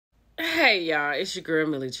Hey y'all, it's your girl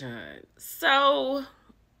Millie Chun. So,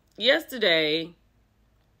 yesterday,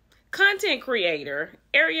 content creator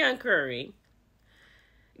Ariane Curry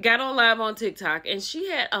got on live on TikTok and she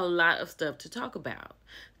had a lot of stuff to talk about.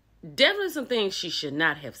 Definitely some things she should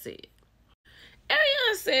not have said.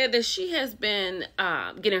 Ariane said that she has been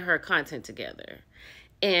getting her content together.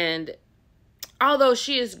 And although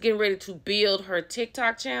she is getting ready to build her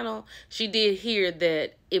TikTok channel, she did hear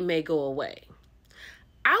that it may go away.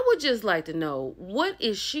 I would just like to know, what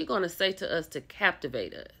is she going to say to us to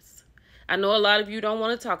captivate us? I know a lot of you don't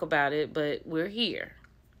want to talk about it, but we're here,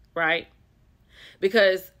 right?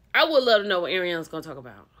 Because I would love to know what Ariane's going to talk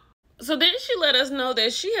about. So then she let us know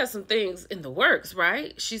that she has some things in the works,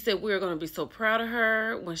 right? She said we're going to be so proud of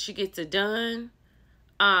her when she gets it done.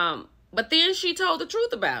 But then she told the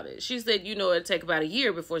truth about it. She said, it'll take about a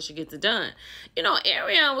year before she gets it done.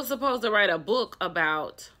 Ariane was supposed to write a book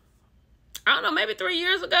about, I don't know, maybe 3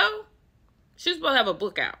 years ago. She was supposed to have a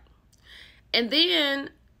book out. And then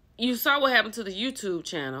you saw what happened to the YouTube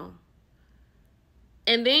channel.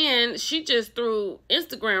 And then she just threw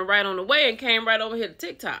Instagram right on the way and came right over here to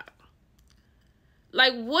TikTok.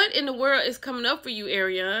 Like, what in the world is coming up for you,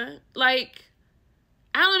 Ariane? Like,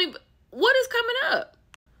 what is coming up?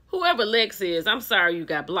 Whoever Lex is, I'm sorry you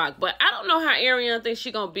got blocked. But I don't know how Ariane thinks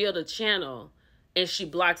she's going to build a channel and she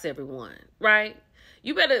blocks everyone, right?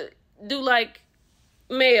 You better do like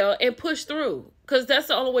Mel and push through, because that's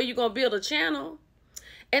the only way you're going to build a channel.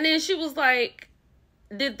 And then she was like,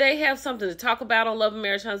 did they have something to talk about on Love and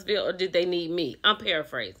Marriage Huntsville, or did they need me? I'm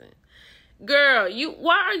paraphrasing. Girl,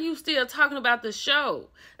 why are you still talking about the show?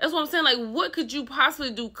 That's what I'm saying. Like, what could you possibly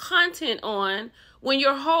do content on when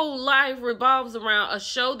your whole life revolves around a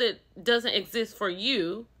show that doesn't exist for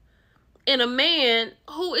you and a man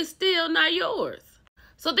who is still not yours?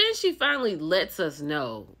 So then she finally lets us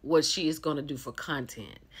know what she is going to do for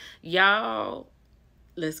content. Y'all,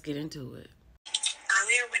 let's get into it.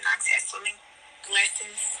 Earlier, when I had swimming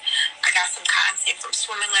lessons, I got some content from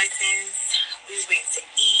swimming lessons. We went to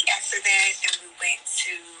eat after that, and we went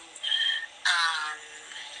to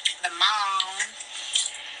the mall.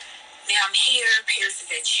 Now I'm here. Paris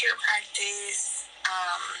is at cheer practice.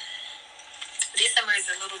 This summer is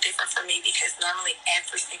a little different for me because normally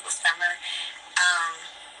every single summer,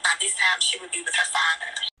 by this time she would be with her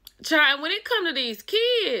father. Child, when it comes to these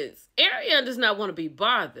kids, Ariane does not want to be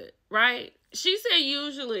bothered, right? She said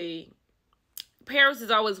usually Paris is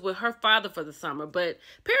always with her father for the summer, but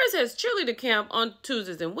Paris has cheerleader camp on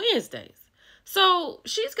Tuesdays and Wednesdays. So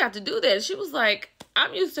she's got to do that. She was like,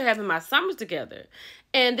 I'm used to having my summers together.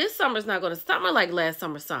 And this summer's not going to summer like last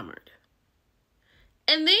summer summered.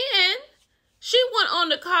 And then she went on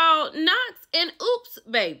to call Knox an oops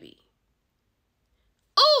baby.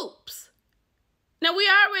 Oops. Now, we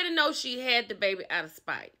already know she had the baby out of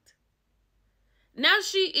spite. Now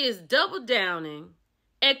she is double downing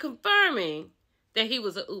and confirming that he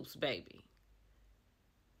was an oops baby.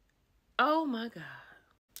 Oh, my God.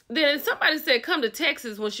 Then somebody said, come to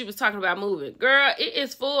Texas when she was talking about moving. Girl, it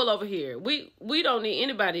is full over here. We don't need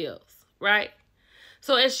anybody else, right?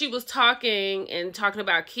 So as she was talking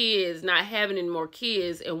about kids, not having any more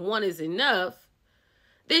kids, and one is enough,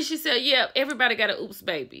 then she said, yeah, everybody got an oops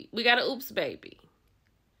baby. We got an oops baby.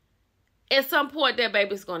 At some point, that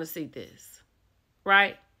baby's going to see this,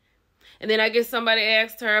 right? And then I guess somebody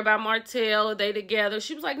asked her about Martell. Are they together?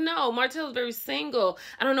 She was like, no, Martell's very single.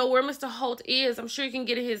 I don't know where Mr. Holt is. I'm sure you can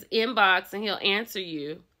get in his inbox and he'll answer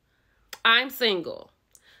you. I'm single.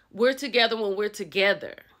 We're together when we're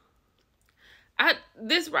together.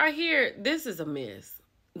 This right here, this is a mess.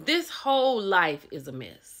 This whole life is a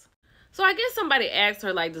mess. So I guess somebody asked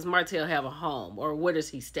her, like, does Martell have a home, or where does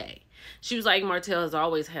he stay? She was like, Martell has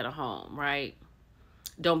always had a home, right?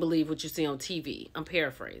 Don't believe what you see on TV. I'm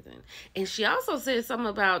paraphrasing. And she also said something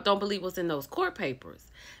about don't believe what's in those court papers.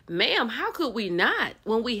 Ma'am, how could we not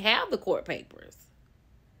when we have the court papers?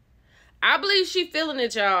 I believe she feeling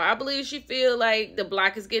it, y'all. I believe she feel like the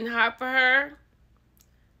block is getting hot for her.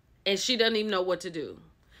 And she doesn't even know what to do.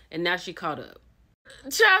 And now she caught up.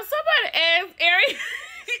 Child, somebody asked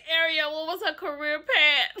Ariane what was her career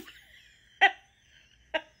path.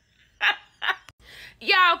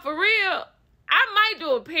 Y'all, for real, I might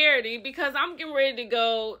do a parody because I'm getting ready to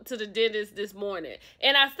go to the dentist this morning.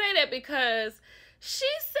 And I say that because she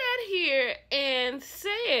sat here and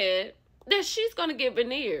said that she's going to get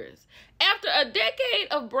veneers. After a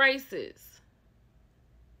decade of braces,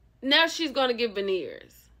 now she's going to get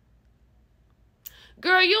veneers.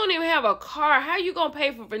 Girl, you don't even have a car. How you going to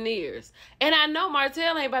pay for veneers? And I know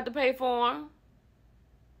Martell ain't about to pay for them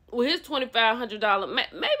with his $2,500,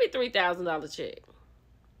 maybe $3,000 check.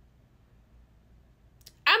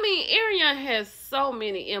 I mean, Ariana has so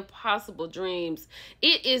many impossible dreams.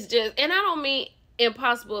 It is just, and I don't mean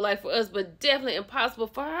impossible like for us, but definitely impossible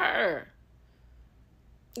for her.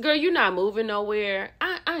 Girl, you're not moving nowhere.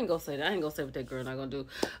 I ain't gonna say that. I ain't gonna say what that girl not gonna do.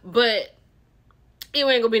 But it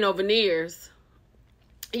ain't gonna be no veneers.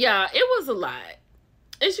 Yeah, it was a lot.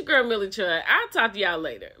 It's your girl, Millie Chud. I'll talk to y'all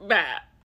later. Bye.